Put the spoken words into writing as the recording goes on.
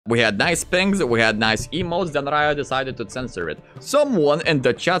We had nice pings, we had nice emotes, then Riot decided to censor it. Someone in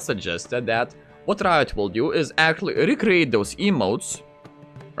the chat suggested that what Riot will do is actually recreate those emotes,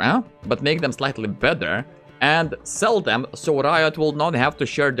 but make them slightly better and sell them so Riot will not have to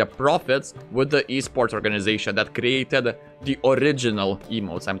share the profits with the esports organization that created the original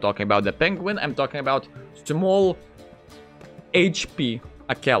emotes. I'm talking about the penguin, I'm talking about small HP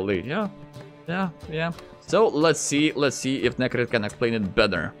Akali. Yeah. So let's see if Necrit can explain it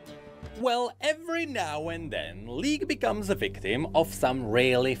better. Well, every now and then, League becomes a victim of some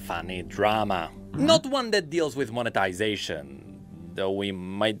really funny drama. Not one that deals with monetization, though we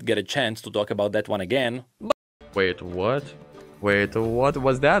might get a chance to talk about that one again. But Wait, what? Wait, what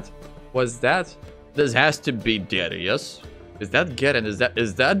was that? This has to be Darius. Is that Garen? Is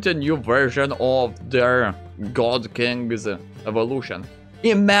that the new version of their God King's evolution?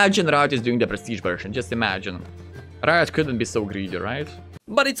 Imagine Riot is doing the prestige version, just imagine. Riot couldn't be so greedy, right?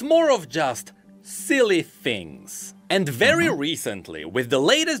 But it's more of just silly things. And very recently, with the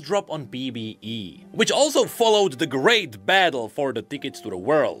latest drop on PBE, which also followed the great battle for the tickets to the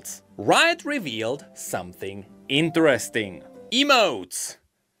Worlds, Riot revealed something interesting. Emotes.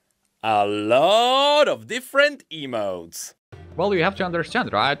 A lot of different emotes. Well, you have to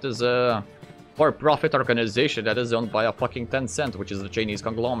understand, Riot is a for-profit organization that is owned by a fucking Tencent, which is a Chinese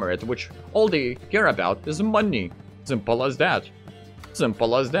conglomerate, which all they care about is money. Simple as that.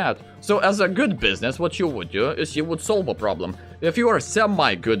 Simple as that. So as a good business, what you would do is you would solve a problem. If you are a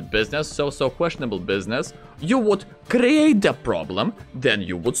semi-good business, so questionable business, you would create the problem, then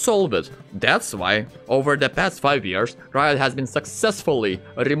you would solve it. That's why, over the past 5 years, Riot has been successfully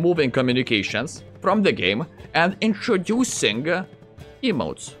removing communications from the game and introducing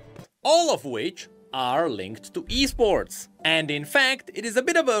emotes. All of which are linked to esports. And in fact, it is a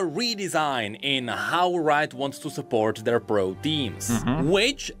bit of a redesign in how Riot wants to support their pro teams.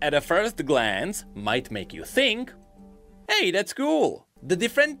 Which, at a first glance, might make you think, hey, that's cool. The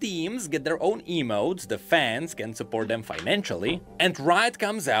different teams get their own emotes, the fans can support them financially, and Riot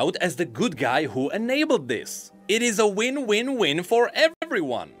comes out as the good guy who enabled this. It is a win-win-win for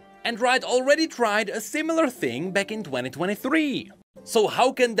everyone. And Riot already tried a similar thing back in 2023. So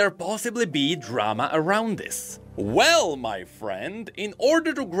how can there possibly be drama around this? Well, my friend, in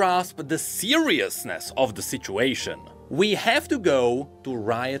order to grasp the seriousness of the situation, we have to go to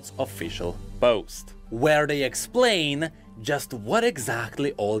Riot's official post, where they explain just what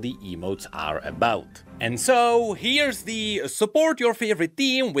exactly all the emotes are about. And so, here's the support your favorite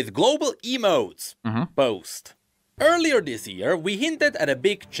team with global emotes post. Earlier this year, we hinted at a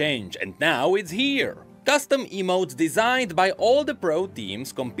big change, and now it's here. Custom emotes designed by all the pro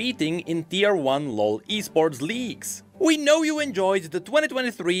teams competing in Tier 1 LoL esports leagues. We know you enjoyed the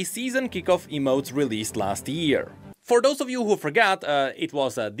 2023 season kickoff emotes released last year. For those of you who forgot, it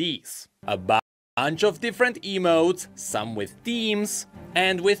was these. A bunch of different emotes, some with teams,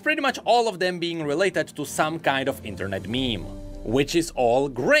 and with pretty much all of them being related to some kind of internet meme. Which is all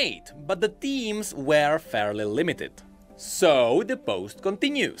great, but the teams were fairly limited. So the post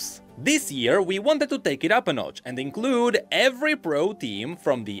continues. This year we wanted to take it up a notch and include every pro team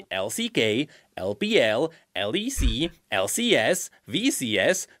from the LCK, LPL, LEC, LCS,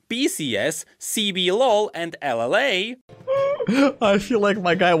 VCS, PCS, CBLOL and LLA. I feel like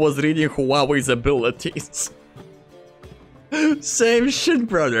my guy was reading Huawei's abilities. Same shit,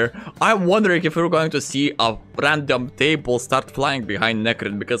 brother. I'm wondering if we're going to see a random table start flying behind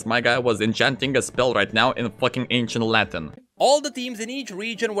Necrin because my guy was enchanting a spell right now in fucking ancient Latin. All the teams in each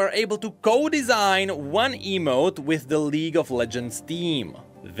region were able to co-design one emote with the League of Legends team.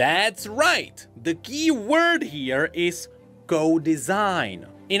 That's right! The key word here is co-design.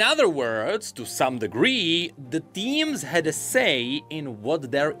 In other words, to some degree, the teams had a say in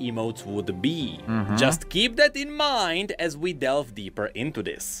what their emotes would be. Just keep that in mind as we delve deeper into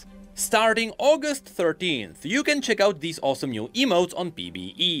this. Starting August 13th, you can check out these awesome new emotes on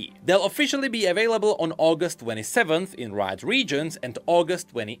PBE. They'll officially be available on August 27th in Riot regions and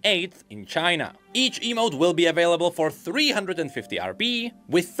August 28th in China. Each emote will be available for 350 RP,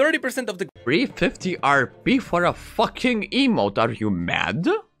 with 30% of the 350 RP for a fucking emote, are you mad?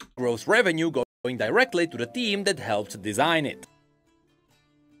 gross revenue going directly to the team that helped design it.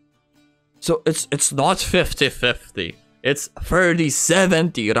 So it's not 50-50. It's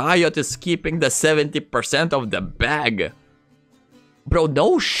 30-70. Riot is keeping the 70% of the bag. Bro,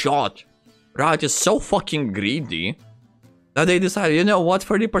 no shot. Riot is so fucking greedy that they decided, you know what,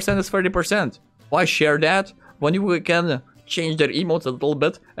 30% is 30%. Why share that when we can change their emotes a little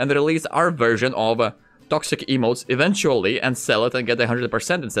bit and release our version of toxic emotes eventually and sell it and get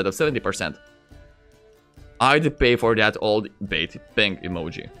 100% instead of 70%? I'd pay for that old bait pink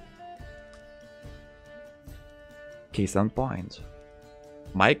emoji. Case in point.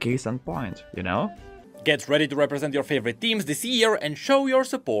 My case in point, you know? Get ready to represent your favorite teams this year and show your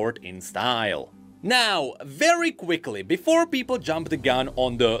support in style. Now, very quickly, before people jump the gun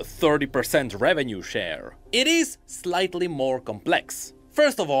on the 30% revenue share, it is slightly more complex.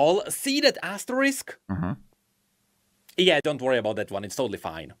 First of all, see that asterisk? Yeah, don't worry about that one, it's totally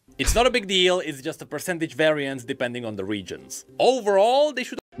fine. It's not a big deal, it's just a percentage variance depending on the regions. Overall, they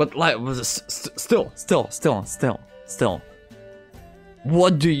should... But like, still.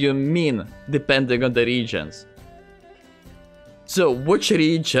 What do you mean, depending on the regions? So, which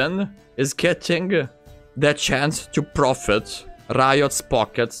region is getting the chance to profit Riot's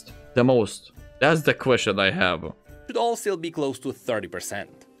pockets the most? That's the question I have. Should all still be close to 30%.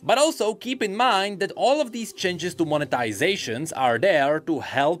 But also keep in mind that all of these changes to monetizations are there to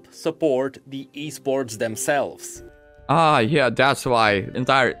help support the esports themselves. Ah, yeah, that's why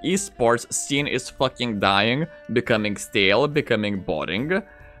entire esports scene is fucking dying, becoming stale, becoming boring.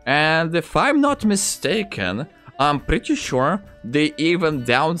 And if I'm not mistaken, I'm pretty sure they even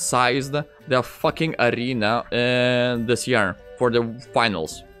downsized the fucking arena this year for the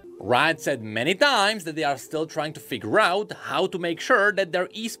finals. Riot said many times that they are still trying to figure out how to make sure that their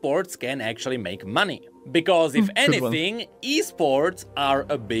esports can actually make money. Because if anything, esports are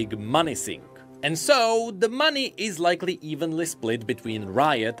a big money sink. And so, the money is likely evenly split between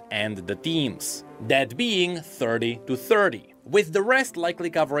Riot and the teams. That being 30 to 30, with the rest likely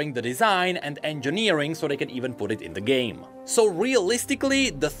covering the design and engineering so they can even put it in the game. So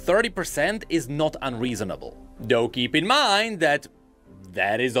realistically, the 30% is not unreasonable. Though keep in mind that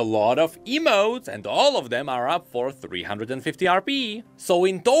is a lot of emotes and all of them are up for 350 RP. So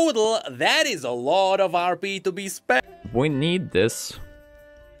in total, that is a lot of RP to be spent. We need this.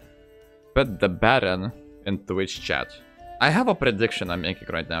 Put the button in Twitch chat. I have a prediction I'm making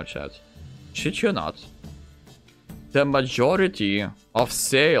right now, chat. Should you not? The majority of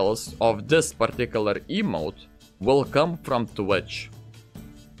sales of this particular emote will come from Twitch.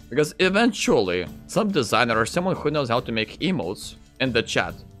 Because eventually, some designer or someone who knows how to make emotes in the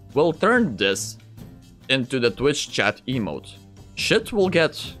chat will turn this into the Twitch chat emote. Shit will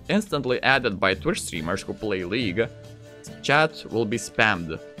get instantly added by Twitch streamers who play League. Chat will be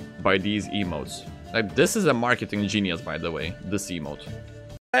spammed by these emotes. Like, this is a marketing genius, by the way, this emote.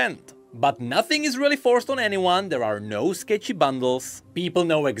 But nothing is really forced on anyone, there are no sketchy bundles. People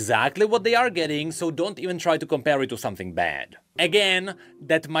know exactly what they are getting, so don't even try to compare it to something bad. Again,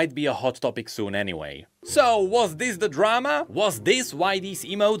 that might be a hot topic soon anyway. So, was this the drama? Was this why these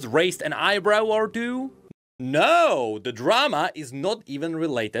emotes raised an eyebrow or two? No, the drama is not even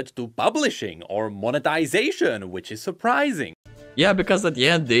related to publishing or monetization, which is surprising. Yeah, because at the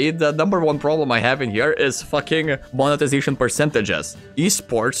end, the number one problem I have in here is fucking monetization percentages.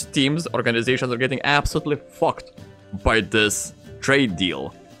 Esports teams, organizations are getting absolutely fucked by this trade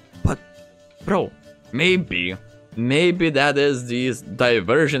deal. But, bro, maybe that is this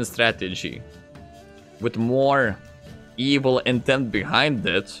diversion strategy with more evil intent behind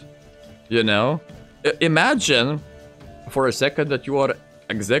it, you know? Imagine for a second that you are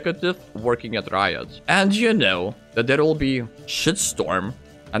executive working at Riot, and you know that there will be shitstorm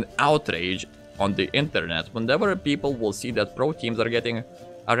and outrage on the internet whenever people will see that pro teams are getting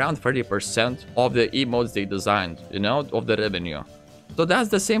around 30% of the emotes they designed, you know, of the revenue. So that's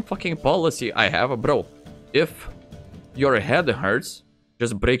the same fucking policy I have, bro. If your head hurts,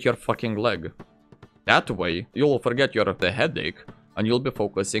 just break your fucking leg. That way, you'll forget the headache and you'll be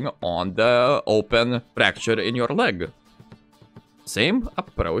focusing on the open fracture in your leg. Same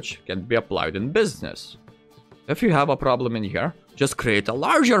approach can be applied in business. If you have a problem in here, just create a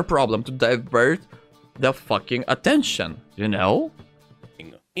larger problem to divert the fucking attention, you know?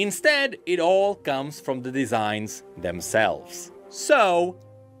 Instead, it all comes from the designs themselves. So,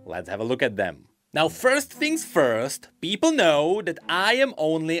 let's have a look at them. Now, first things first, people know that I am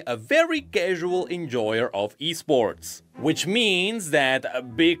only a very casual enjoyer of esports. Which means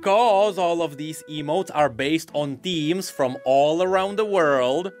that because all of these emotes are based on teams from all around the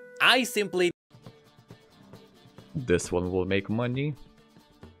world, I simply... This one will make money.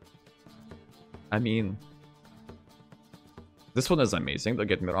 I mean... This one is amazing, don't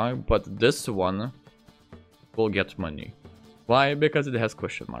get me wrong, but this one will get money. Why? Because it has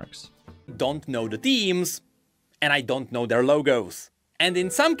question marks. Don't know the teams, and I don't know their logos. And in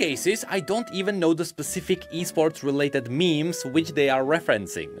some cases, I don't even know the specific esports related memes which they are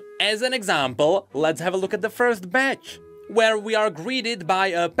referencing. As an example, let's have a look at the first batch, where we are greeted by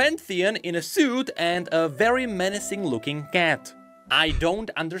a Pantheon in a suit and a very menacing looking cat. I don't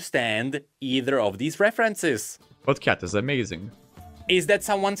understand either of these references. But cat is amazing. Is that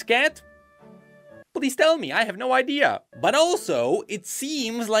someone's cat? Please tell me, I have no idea. But also, it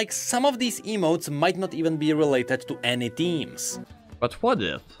seems like some of these emotes might not even be related to any teams. But what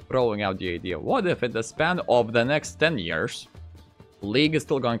if, throwing out the idea, what if in the span of the next 10 years, League is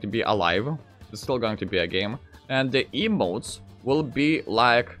still going to be alive, it's still going to be a game, and the emotes will be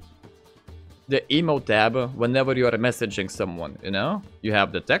like the emote tab whenever you are messaging someone, you know? You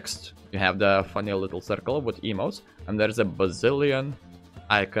have the text, you have the funny little circle with emotes, and there's a bazillion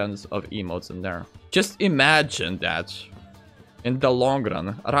icons of emotes in there. Just imagine that in the long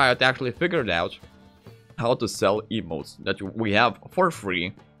run, Riot actually figured out how to sell emotes that we have for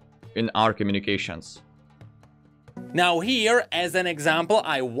free in our communications. Now here, as an example,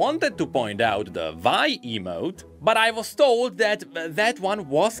 I wanted to point out the Vi emote, but I was told that that one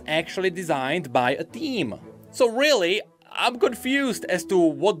was actually designed by a team. So really, I'm confused as to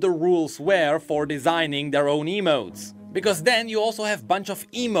what the rules were for designing their own emotes. Because then you also have a bunch of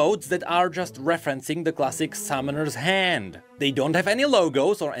emotes that are just referencing the classic summoner's hand. They don't have any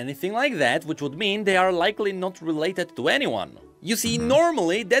logos or anything like that, which would mean they are likely not related to anyone. You see,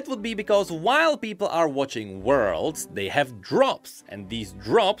 normally that would be because while people are watching Worlds, they have drops, and these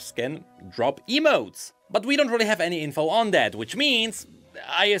drops can drop emotes. But we don't really have any info on that, which means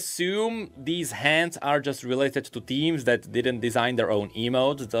I assume these hands are just related to teams that didn't design their own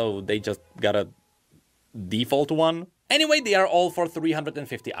emotes, so they just got a default one. Anyway, they are all for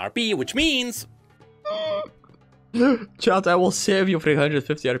 350 RP, which means... Chat, I will save you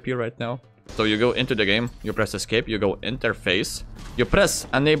 350 RP right now. So you go into the game, you press escape, you go interface, you press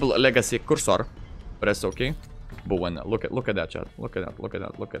enable legacy cursor, press OK. Boom, look at that, chat. Look at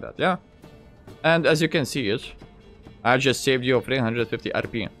that, yeah? And as you can see it, I just saved you 350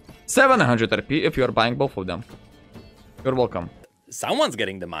 RP. 700 RP if you're buying both of them. You're welcome. Someone's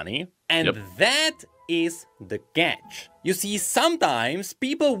getting the money, and that is the catch. You see, sometimes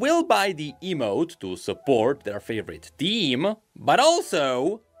people will buy the emote to support their favorite team, but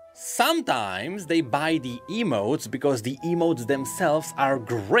also sometimes they buy the emotes because the emotes themselves are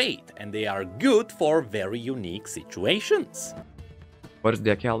great and they are good for very unique situations. Where's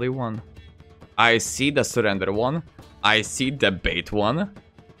the Akali one? I see the surrender one. I see the bait one.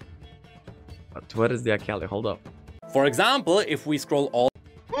 But where is the Akali? Hold up. For example, if we scroll all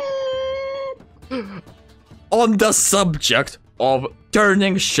on the subject of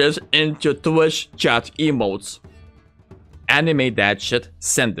turning shit into Twitch chat emotes. Animate that shit,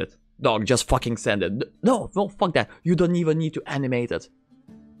 send it. Dog, just fucking send it. No, fuck that. You don't even need to animate it.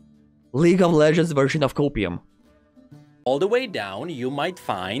 League of Legends version of Copium. all the way down, you might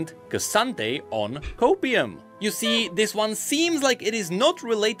find Cassante on Copium. You see, this one seems like it is not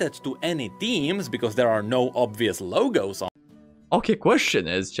related to any teams because there are no obvious logos on. Okay, question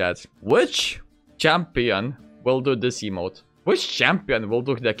is, chat, which champion will do this emote? Which champion will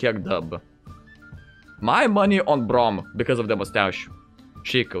do the kick dub? My money on Braum because of the mustache.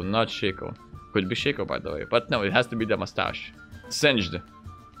 Shiko, not Shiko. Could be Shiko, by the way, but no, it has to be the mustache. Singed.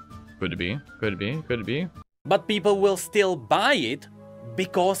 Could be, could be, could be. But people will still buy it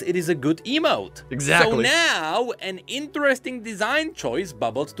because it is a good emote. Exactly. So now, an interesting design choice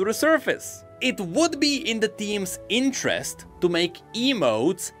bubbled to the surface. It would be in the team's interest to make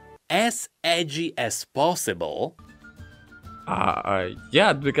emotes as edgy as possible.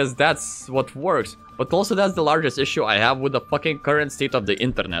 Yeah, because that's what works. But also that's the largest issue I have with the fucking current state of the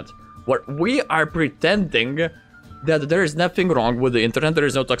internet. Where we are pretending that there is nothing wrong with the internet, there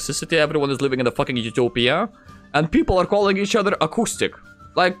is no toxicity, everyone is living in a fucking utopia. And people are calling each other acoustic.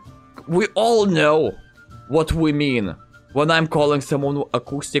 Like, we all know what we mean. When I'm calling someone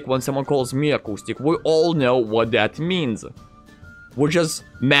acoustic, when someone calls me acoustic, we all know what that means. We're just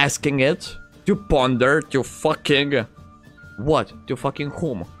masking it to ponder to fucking... what? To fucking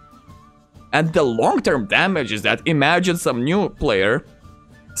whom? And the long-term damage is that imagine some new player,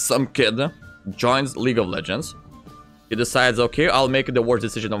 some kid, joins League of Legends. He decides, okay, I'll make the worst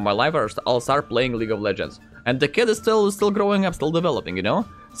decision of my life, or I'll start playing League of Legends. And the kid is still growing up, still developing, you know?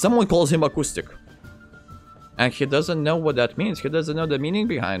 Someone calls him acoustic. And he doesn't know what that means. He doesn't know the meaning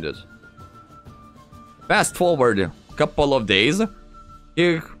behind it. Fast forward a couple of days.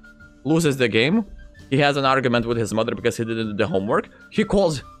 He loses the game. He has an argument with his mother because he didn't do the homework. He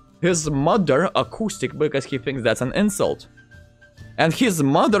calls his mother acoustic because he thinks that's an insult. And his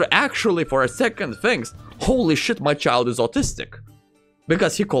mother actually for a second thinks, holy shit, my child is autistic.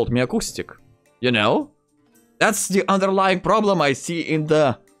 Because he called me acoustic. You know? That's the underlying problem I see in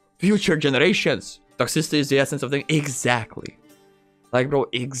the future generations. Toxicity is the essence of things. Exactly. Like, bro,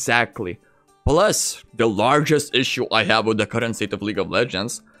 exactly. Plus, the largest issue I have with the current state of League of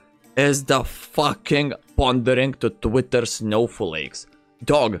Legends is the fucking pondering to Twitter snowflakes.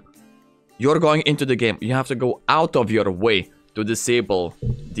 Dog, you're going into the game. You have to go out of your way to disable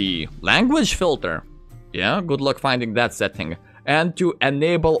the language filter. Yeah, good luck finding that setting. And to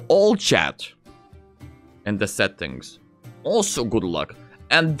enable all chat in the settings. Also good luck.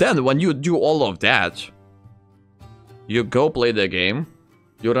 And then when you do all of that, you go play the game,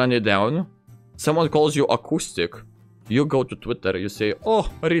 you run it down, someone calls you acoustic, you go to Twitter, you say, "Oh,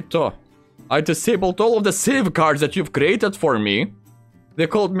 Rito, I disabled all of the safeguards that you've created for me. They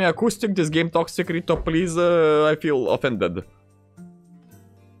called me acoustic, this game toxic, Rito, please, I feel offended."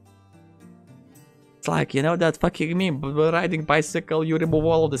 It's like, you know that fucking meme, riding bicycle, you remove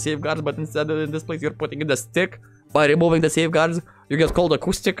all of the safeguards, but instead in this place you're putting in the stick. By removing the safeguards, you get called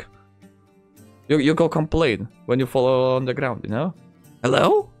acoustic. You go complain when you fall on the ground, you know?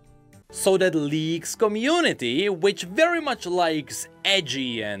 Hello? So that League's community, which very much likes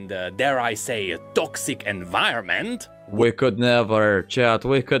edgy and, dare I say, a toxic environment... We could never, chat,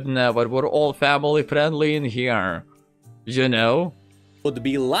 we could never. We're all family friendly in here. You know? Would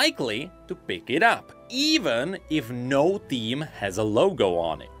be likely to pick it up, even if no team has a logo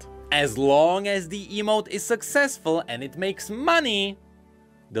on it. As long as the emote is successful and it makes money,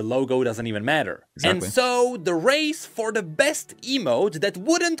 the logo doesn't even matter. Exactly. And so the race for the best emote that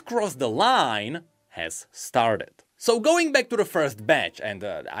wouldn't cross the line has started. So going back to the first batch, and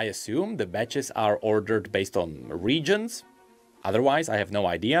I assume the batches are ordered based on regions, otherwise I have no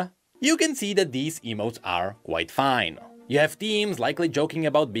idea, you can see that these emotes are quite fine. You have teams likely joking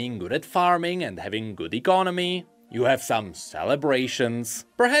about being good at farming and having good economy. You have some celebrations,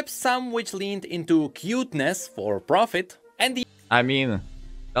 perhaps some which leaned into cuteness for profit, and the... I mean,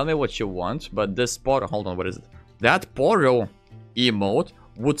 tell me what you want, but this Poro, hold on, what is it? That Poro emote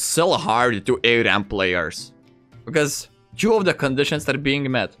would sell hard to ARAM players. Because two of the conditions are being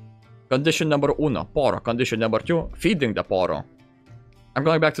met. Condition number uno, Poro. Condition number two, feeding the Poro. I'm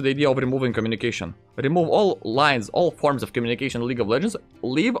going back to the idea of removing communication. Remove all lines, all forms of communication in League of Legends,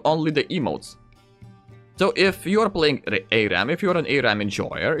 leave only the emotes. So if you're playing ARAM, if you're an ARAM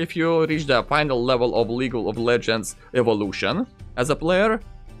enjoyer, if you reach the final level of League of Legends evolution as a player,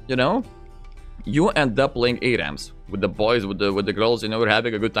 you know, you end up playing ARAMs with the boys, with the girls, you know,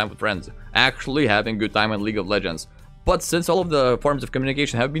 having a good time with friends, actually having a good time in League of Legends. But since all of the forms of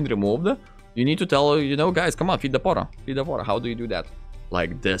communication have been removed, you need to tell, you know, guys, come on, feed the Poro, feed the Poro. How do you do that?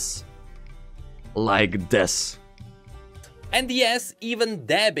 Like this. Like this. And yes, even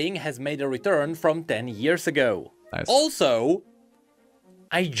dabbing has made a return from 10 years ago. Nice. Also,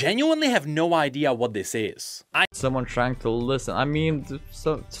 I genuinely have no idea what this is. Someone trying to listen. I mean,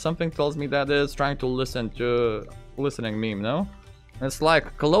 something tells me that is trying to listen to listening meme, no? It's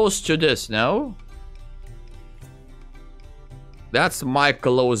like close to this, no? That's my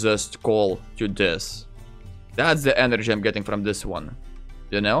closest call to this. That's the energy I'm getting from this one.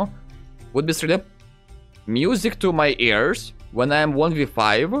 You know? Would be straight up music to my ears when I'm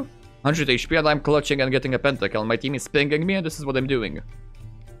 1v5, 100 HP, and I'm clutching and getting a pentakill. My team is pinging me and this is what I'm doing.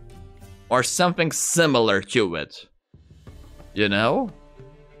 Or something similar to it. You know?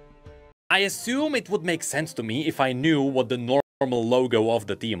 I assume it would make sense to me if I knew what the normal logo of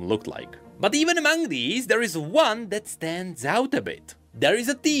the team looked like. But even among these, there is one that stands out a bit. There is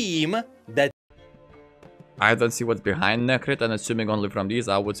a team that... I don't see what's behind Necrit, and assuming only from these,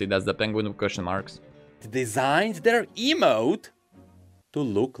 I would say that's the penguin with question marks. designed their emote to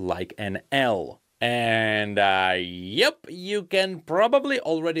look like an L. And yep, you can probably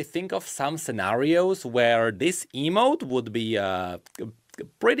already think of some scenarios where this emote would be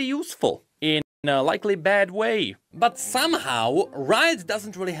pretty useful in a likely bad way. But somehow, Riot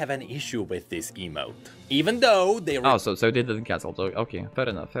doesn't really have an issue with this emote. Even though they so they didn't cancel, so okay, fair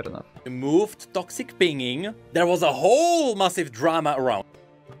enough. removed toxic pinging, there was a whole massive drama around.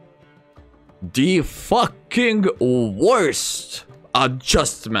 The fucking worst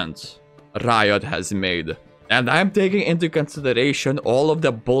adjustment Riot has made. And I'm taking into consideration all of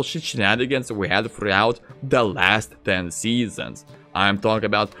the bullshit shenanigans we had throughout the last 10 seasons. I'm talking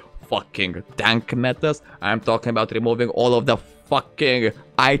about fucking tank metas. I'm talking about removing all of the fucking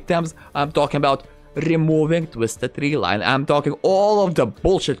items. I'm talking about removing Twisted Tree Line. I'm talking all of the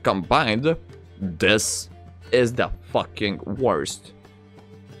bullshit combined. This is the fucking worst.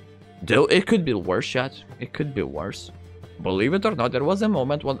 Though it could be worse, chat. It could be worse. Believe it or not, there was a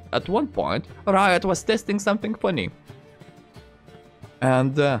moment when, at one point, Riot was testing something funny.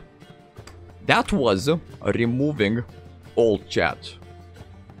 And that was removing old chat.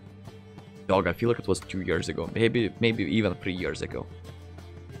 Dog, I feel like it was 2 years ago. Maybe even 3 years ago.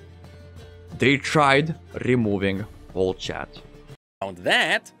 They tried removing all chat. Found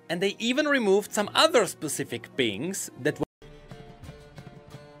that, and they even removed some other specific pings that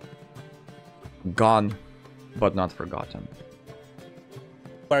Gone, but not forgotten.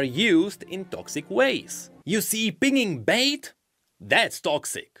 were used in toxic ways. You see, pinging bait? That's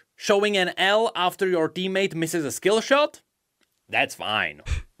toxic. Showing an L after your teammate misses a skill shot? That's fine.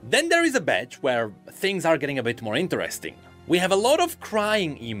 Then there is a batch where things are getting a bit more interesting. We have a lot of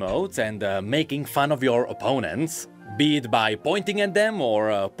crying emotes and making fun of your opponents, be it by pointing at them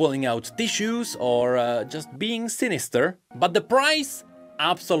or pulling out tissues or just being sinister. But the price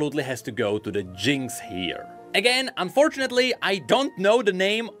absolutely has to go to the Jinx here. Again, unfortunately, I don't know the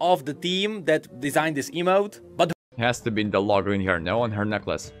name of the team that designed this emote, but Has to be in the logo in here, no, on her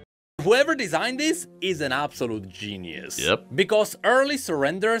necklace. whoever designed this is an absolute genius. Yep. Because early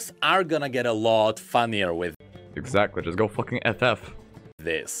surrenders are gonna get a lot funnier with Exactly, just go fucking FF.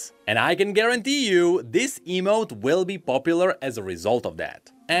 this. And I can guarantee you, this emote will be popular as a result of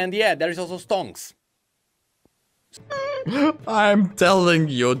that. And yeah, there is also stonks. I'm telling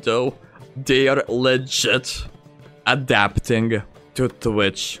you though, they are legit adapting to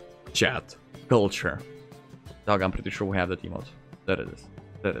Twitch chat culture. Dog, I'm pretty sure we have that emote. There it is.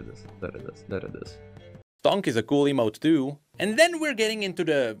 There it is. There it is. There it is. Stonk is a cool emote too. And then we're getting into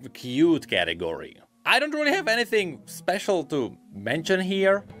the cute category. I don't really have anything special to mention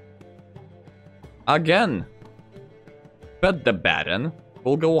here. Again, Pet the Baron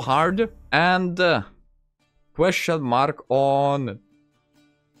will go hard, and question mark on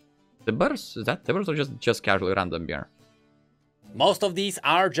Tibbers? Is that Tibbers or just casually random beer? Most of these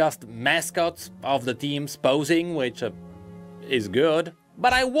are just mascots of the teams posing, which is good.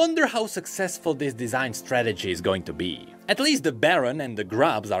 But I wonder how successful this design strategy is going to be. At least the Baron and the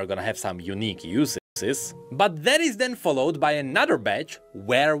Grubs are gonna have some unique uses. But that is then followed by another batch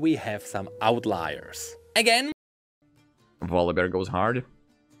where we have some outliers. Again, Volibear goes hard.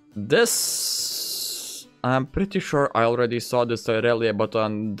 This... I'm pretty sure I already saw this earlier, but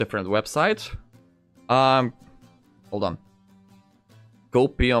on different website. Hold on.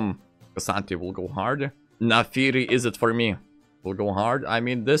 Copium Casanti will go hard. Nafiri, is it for me? Will go hard. I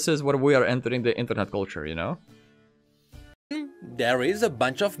mean, this is where we are entering the internet culture, you know? there is a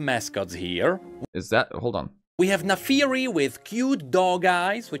bunch of mascots here. Is that... Hold on. We have Nafiri with cute dog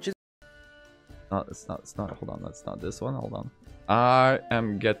eyes, which is No, it's not, hold on, that's not this one, hold on. I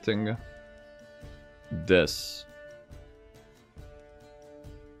am getting this.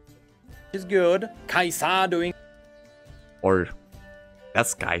 good. Kaisa doing Or,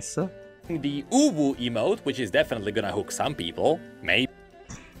 that's Kaisa? the Uwu emote, which is definitely gonna hook some people. Maybe.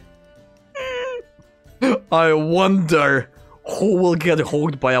 I wonder who will get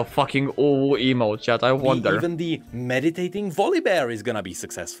hooked by a fucking Uwu emote, chat, I wonder. Even the meditating Volibear is gonna be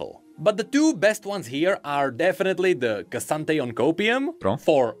successful. But the two best ones here are definitely the Cassante on Copium, Bro.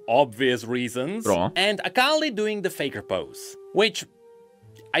 for obvious reasons, Bro. and Akali doing the Faker pose, which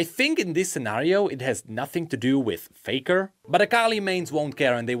I think in this scenario it has nothing to do with Faker, but Akali mains won't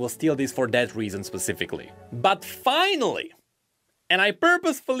care and they will steal this for that reason specifically. But finally, and I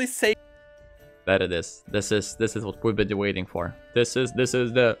purposefully say There it is. This is what we've been waiting for. This is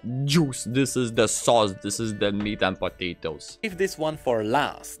the juice. This is the sauce. This is the meat and potatoes. save this one for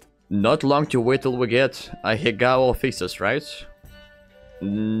last. Not long to wait till we get a Higao thesis, right?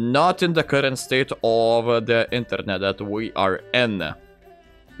 Not in the current state of the internet that we are in.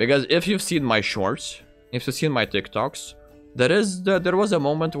 Because if you've seen my shorts, if you've seen my TikToks, there was a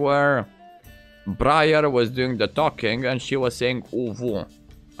moment where Briar was doing the talking and she was saying Uwu.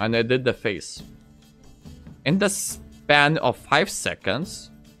 And I did the face. In the span of 5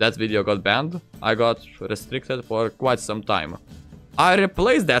 seconds, that video got banned. I got restricted for quite some time. I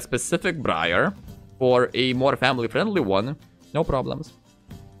replaced that specific Briar for a more family-friendly one. No problems.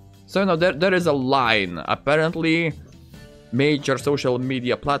 So no, there is a line. Apparently, major social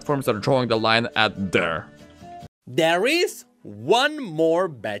media platforms are drawing the line at there. There is one more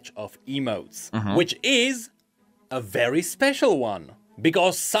batch of emotes, which is a very special one.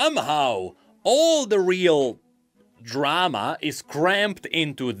 Because somehow, all the real drama is cramped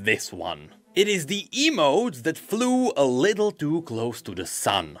into this one. It is the emotes that flew a little too close to the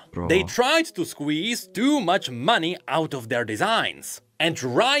sun. Bro. They tried to squeeze too much money out of their designs. And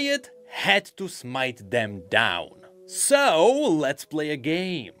Riot had to smite them down. So, let's play a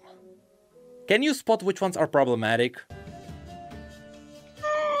game. Can you spot which ones are problematic?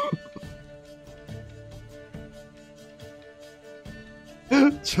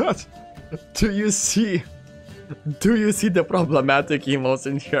 Chat, do you see the problematic emotes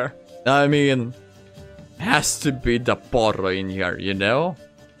in here? I mean, has to be the Porro in here, you know?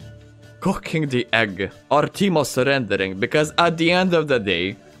 cooking the egg or Teemo surrendering, because at the end of the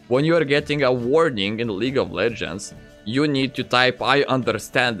day, when you're getting a warning in League of Legends, you need to type I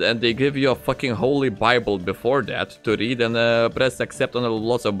understand, and they give you a fucking holy bible before that to read and press accept on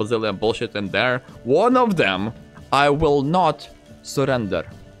lots of bazillion bullshit in there. One of them, I will not surrender.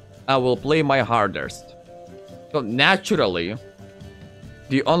 I will play my hardest. So naturally,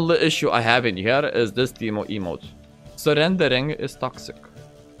 the only issue I have in here is this Teemo emote. Surrendering is toxic,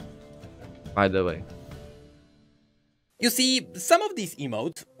 by the way. You see, some of these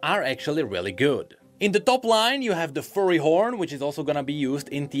emotes are actually really good. In the top line, you have the furry horn, which is also gonna be used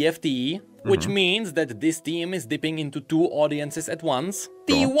in TFT, which means that this team is dipping into 2 audiences at once.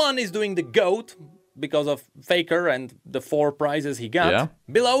 T1 is doing the GOAT, because of Faker and the 4 prizes he got. Yeah.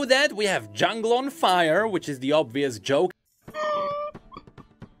 Below that, we have Jungle on Fire, which is the obvious joke.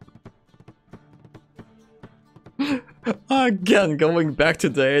 Again, going back to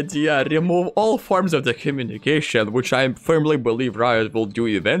the idea, remove all forms of the communication, which I firmly believe Riot will do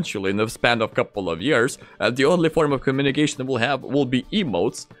eventually in the span of a couple of years, and the only form of communication we'll have will be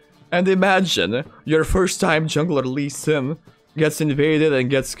emotes. And imagine, your first time jungler Lee Sin gets invaded and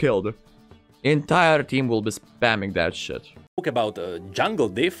gets killed. Entire team will be spamming that shit. About a jungle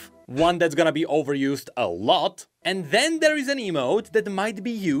diff, one that's gonna be overused a lot. And then there is an emote that might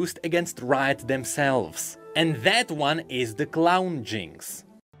be used against Riot themselves. And that one is the Clown Jinx.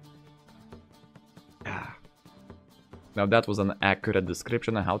 Now that was an accurate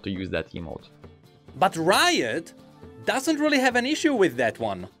description of how to use that emote. But Riot doesn't really have an issue with that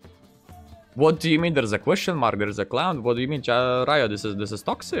one. What do you mean there's a question mark, there's a clown? What do you mean, Riot, this is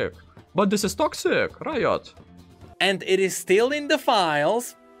toxic? But this is toxic, Riot. And it is still in the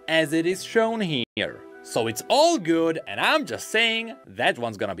files as it is shown here. So it's all good, and I'm just saying that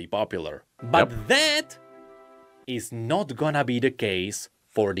one's gonna be popular. But that is not gonna be the case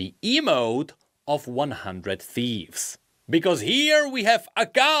for the emote of 100 Thieves. Because here we have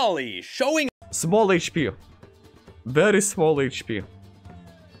Akali showing small HP. Very small HP.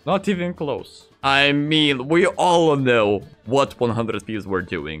 Not even close. I mean, we all know what 100 Thieves were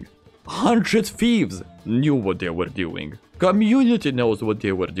doing. 100 Thieves knew what they were doing. Community knows what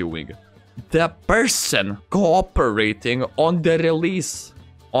they were doing. The person cooperating on the release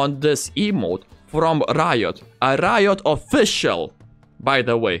on this emote from Riot, a Riot official, by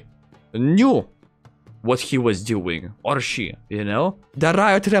the way, knew what he was doing, or she, you know? The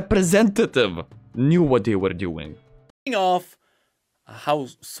Riot representative knew what they were doing. Off how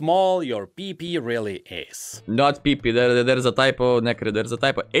small your PP really is. Not PP, there's a typo, Necro, there's a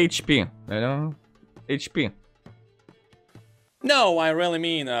typo, HP, you know? HP. No, I really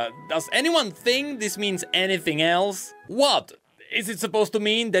mean, does anyone think this means anything else? What? Is it supposed to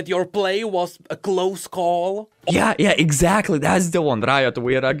mean that your play was a close call? Yeah, exactly, that's the one, Riot,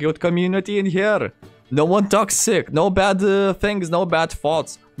 we're a good community in here. No one toxic, no bad things, no bad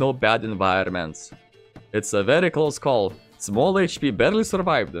thoughts, no bad environments. It's a very close call. Small HP, barely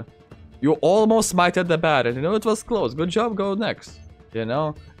survived. You almost smited the Baron, you know, it was close, good job, go next. You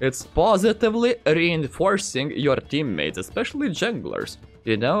know, it's positively reinforcing your teammates, especially junglers.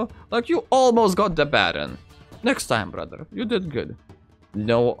 You know, like you almost got the Baron. Next time, brother, you did good.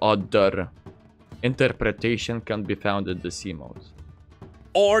 No other interpretation can be found in this emote.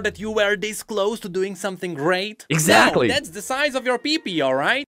 Or that you were this close to doing something great? Exactly! No, that's the size of your PP,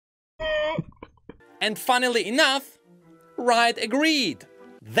 alright? And funnily enough, Riot agreed.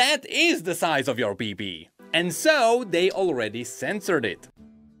 That is the size of your PP. And so, they already censored it.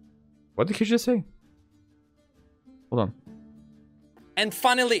 What did he just say? Hold on. And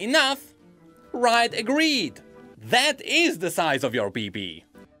funnily enough, Riot agreed. That is the size of your PP.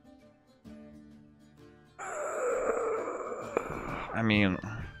 I mean,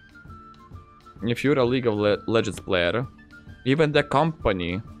 if you're a League of Legends player, even the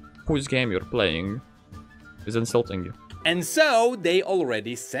company whose game you're playing is insulting you. And so, they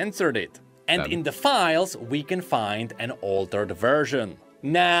already censored it. And in the files, we can find an altered version.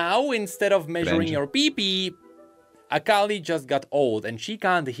 Now, instead of measuring your PP, Akali just got old and she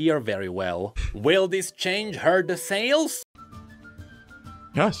can't hear very well. Will this change her the sales?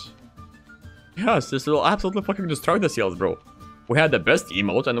 Yes. Yes, this will absolutely fucking destroy the sales, bro. We had the best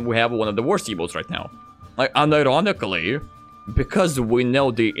emote and we have one of the worst emotes right now. Like, unironically, because we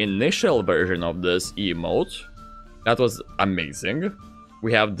know the initial version of this emote, that was amazing.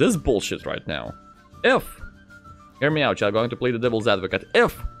 We have this bullshit right now. If, hear me out, I'm going to play the devil's advocate.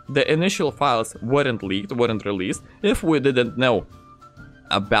 If the initial files weren't leaked, weren't released, if we didn't know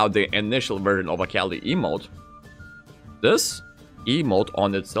about the initial version of Akali emote, this emote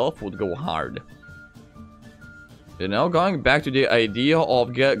on itself would go hard. You know, going back to the idea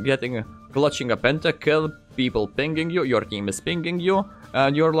of clutching a pentakill, people pinging you, your team is pinging you,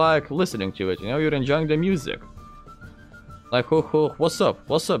 and you're like listening to it, you know, you're enjoying the music. Like, what's up,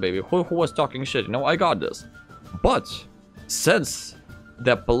 baby, who was talking shit, you know, I got this. But, since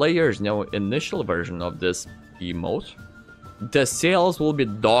the player's, you know, initial version of this emote, the sales will be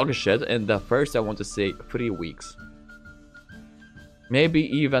dog shit in the first, I want to say, 3 weeks. Maybe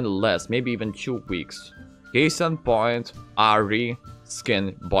even less, maybe even 2 weeks. Case in point, Ari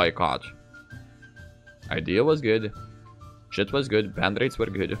skin boycott. Idea was good, shit was good, ban rates were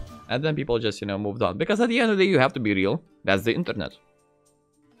good, and then people just, you know, moved on. Because at the end of the day, you have to be real. That's the internet.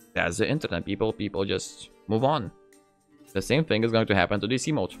 That's the internet. People just move on. The same thing is going to happen to this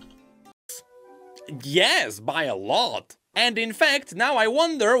emote. Yes, by a lot. And in fact, now I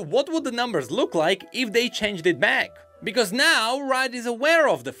wonder what would the numbers look like if they changed it back. Because now Riot is aware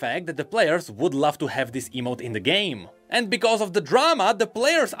of the fact that the players would love to have this emote in the game. And because of the drama, the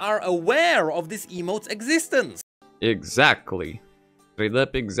players are aware of this emote's existence. Exactly. Straight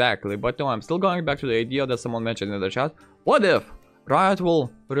up exactly. But no, I'm still going back to the idea that someone mentioned in the chat. What if Riot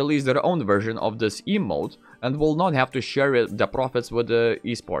will release their own version of this emote and will not have to share the profits with the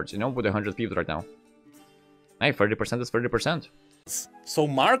esports, you know, with 100 people right now? Hey, 30% is 30%. So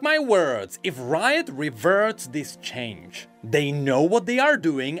mark my words, if Riot reverts this change, they know what they are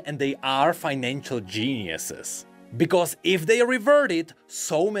doing and they are financial geniuses. Because if they revert it,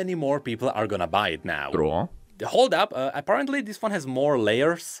 so many more people are gonna buy it now. True. Hold up, apparently this one has more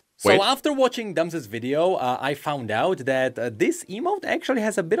layers. Wait. So after watching Dum's video, I found out that this emote actually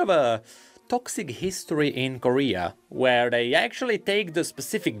has a bit of a toxic history in Korea, where they actually take the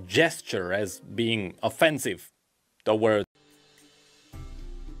specific gesture as being offensive towards.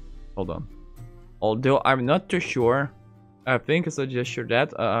 Hold on. Although I'm not too sure, I think it's a gesture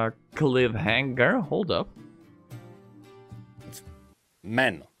that cliffhanger. Hold up.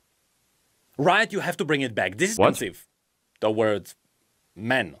 Men. Riot, you have to bring it back. This is What? offensive towards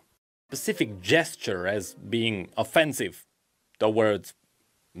men. Specific gesture as being offensive towards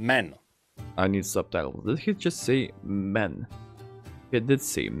men. I need subtitles. Did he just say men? He did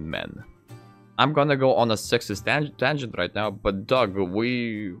say men. I'm gonna go on a sexist tangent right now, but Doug,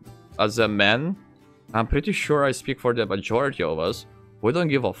 we, as a man, I'm pretty sure I speak for the majority of us, we don't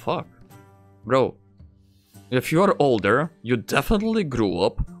give a fuck. Bro, if you're older, you definitely grew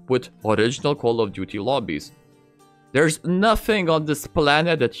up with original Call of Duty lobbies. There's nothing on this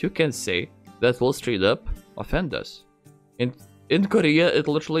planet that you can say that will straight up offend us. In Korea, it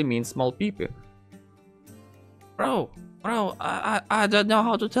literally means small people. Bro, I don't know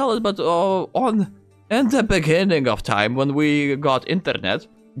how to tell it, but in the beginning of time, when we got internet,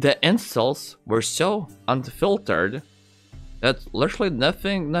 the insults were so unfiltered that literally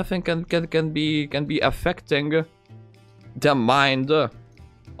nothing can be affecting the mind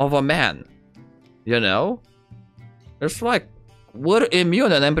of a man. You know? It's like, we're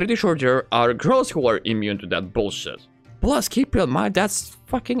immune, and I'm pretty sure there are girls who are immune to that bullshit. Plus, keep in mind, that's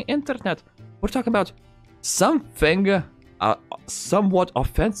fucking internet. We're talking about something, a somewhat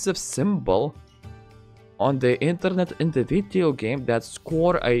offensive symbol on the internet in the video game. That's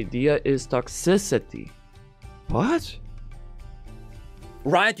core idea is toxicity. What?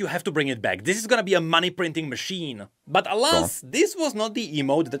 Riot, you have to bring it back. This is gonna be a money printing machine. But alas, this was not the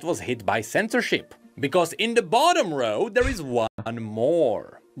emote that was hit by censorship. Because in the bottom row, there is one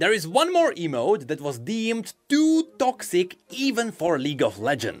more. There is one more emote that was deemed too toxic even for League of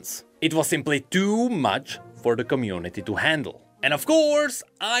Legends. It was simply too much for the community to handle. And of course,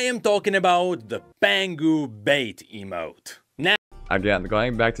 I am talking about the Pangu bait emote. Now, again,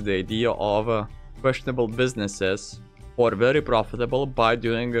 going back to the idea of questionable businesses or very profitable by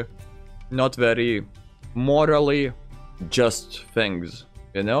doing not very morally just things,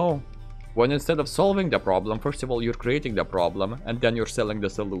 you know? When instead of solving the problem, first of all, you're creating the problem and then you're selling the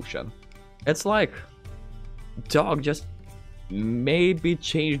solution. It's like, dog, just maybe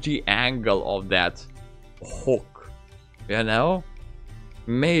change the angle of that hook, you know?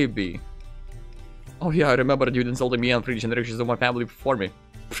 Maybe. Oh yeah, I remember a dude insulting me and 3 generations of my family before me.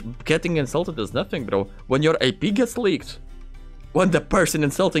 Getting insulted is nothing, bro. When your IP gets leaked, when the person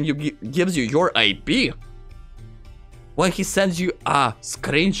insulting you gives you your IP, when he sends you a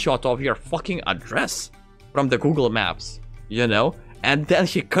screenshot of your fucking address from the Google Maps, you know, and then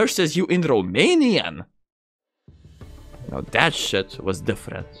he curses you in Romanian. No, that shit was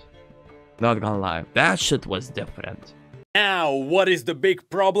different. Not gonna lie, that shit was different. now, what is the big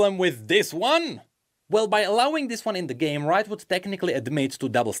problem with this one? Well, by allowing this one in the game, Riot would technically admit to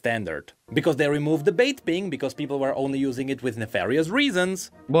double standard. Because they removed the bait ping, because people were only using it with nefarious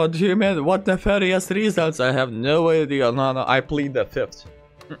reasons. What do you mean? What nefarious reasons? I have no idea. No, I plead the fifth.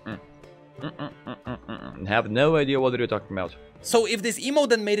 Have no idea what you're talking about. So if this emote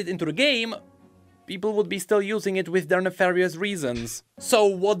then made it into the game, people would be still using it with their nefarious reasons. So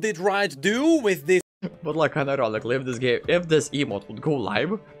what did Riot do with this? But like, unironically, if this emote would go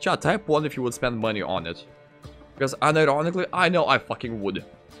live, chat, type 1 if you would spend money on it. Because unironically, I know I fucking would.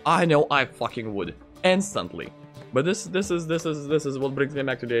 I know I fucking would. Instantly. But this is what brings me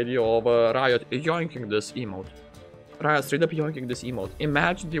back to the idea of Riot yoinking this emote. Riot straight up yoinking this emote.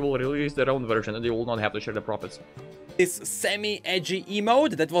 Imagine they will release their own version and they will not have to share the profits. This semi-edgy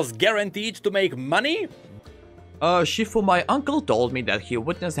emote that was guaranteed to make money? Shifu, my uncle told me that he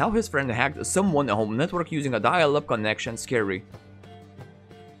witnessed how his friend hacked someone home network using a dial-up connection. Scary.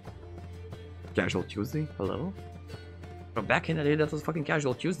 Casual Tuesday? Hello? But back in the day, that was fucking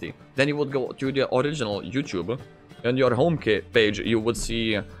Casual Tuesday. Then you would go to the original YouTube. On your home page, you would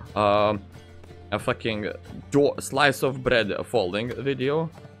see a fucking slice of bread falling video.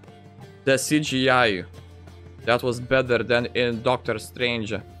 The CGI that was better than in Doctor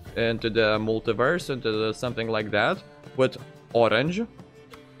Strange into the multiverse, into something like that, with orange.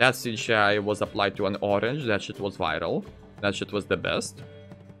 That CGI was applied to an orange. That shit was viral. That shit was the best.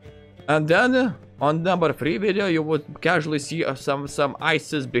 And then on number 3 video, you would casually see some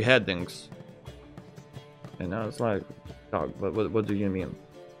ISIS beheadings. And I was like, dog, what do you mean?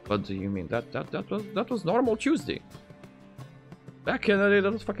 What do you mean? That was normal Tuesday. Back in the day,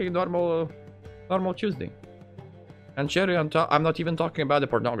 that was fucking normal Tuesday. And cherry on top, I'm not even talking about the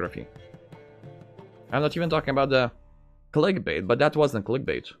pornography. I'm not even talking about the clickbait, but that wasn't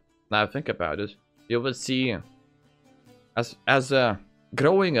clickbait. Now think about it. You would see, as a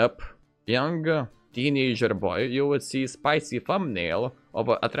growing up young teenager boy, you would see spicy thumbnail of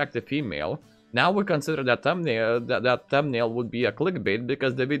an attractive female. Now we consider that thumbnail that thumbnail would be a clickbait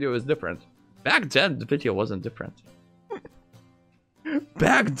because the video is different. Back then, the video wasn't different.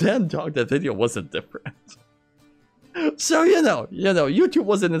 Back then, dog, the video wasn't different. So you know, YouTube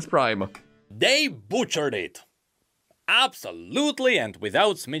was in its prime. They butchered it. Absolutely, and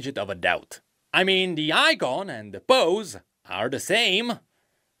without smidget of a doubt. I mean, the icon and the pose are the same.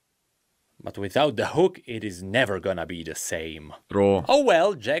 But without the hook, it is never gonna be the same. Bro. Oh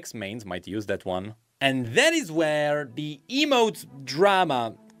well, Jack's mains might use that one. And that is where the emote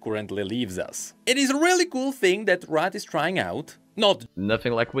drama currently leaves us. It is a really cool thing that Riot is trying out.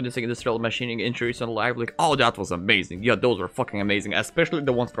 Nothing like witnessing industrial machining injuries on live, like, oh, that was amazing. Yeah, those were fucking amazing, especially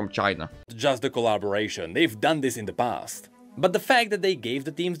the ones from China. Just the collaboration, they've done this in the past. But the fact that they gave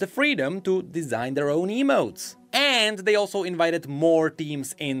the teams the freedom to design their own emotes. And they also invited more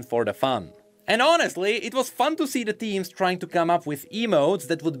teams in for the fun. And honestly, it was fun to see the teams trying to come up with emotes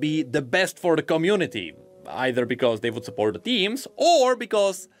that would be the best for the community. Either because they would support the teams, or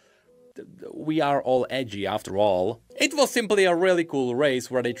because we are all edgy after all. It was simply a really cool race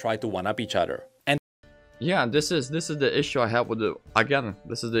where they tried to one-up each other. And yeah, this is the issue I have with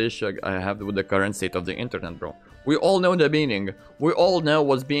this is the issue I have with the current state of the internet, bro. We all know the meaning. We all know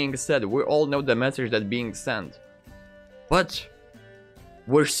what's being said. We all know the message that's being sent. But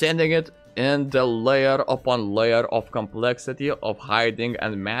we're sending it in the layer upon layer of complexity of hiding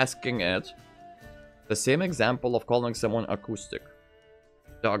and masking it. The same example of calling someone acoustic.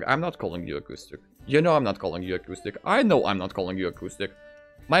 Dog, I'm not calling you acoustic. You know I'm not calling you acoustic. I know I'm not calling you acoustic.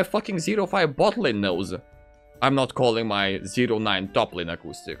 My fucking 05 bot lane knows I'm not calling my 09 top lane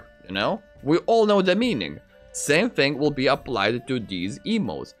acoustic, you know? We all know the meaning. Same thing will be applied to these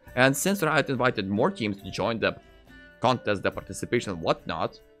emotes. And since Riot invited more teams to join the contest, the participation,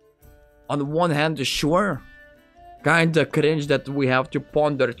 whatnot, on one hand, sure, kinda cringe that we have to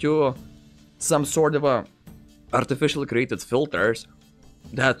ponder to some sort of a artificial created filters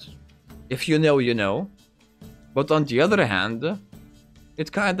that, if you know, you know. But on the other hand,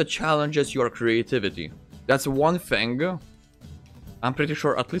 it kinda challenges your creativity. That's one thing I'm pretty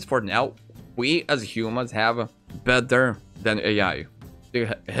sure, at least for now, we as humans have better than AI.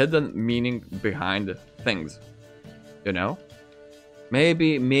 The hidden meaning behind things, you know?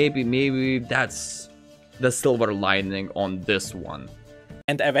 Maybe that's the silver lining on this one.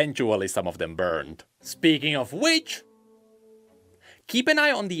 And eventually some of them burned. Speaking of which, keep an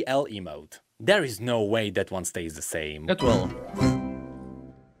eye on the L emote. There is no way that one stays the same. It will.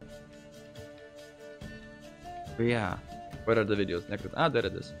 But yeah, where are the videos? Next, there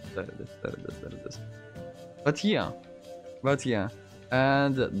it is. There it is. But yeah.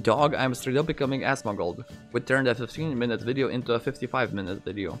 And dog, I'm straight up becoming Asmongold. We turned a 15-minute video into a 55-minute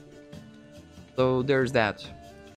video. So there's that.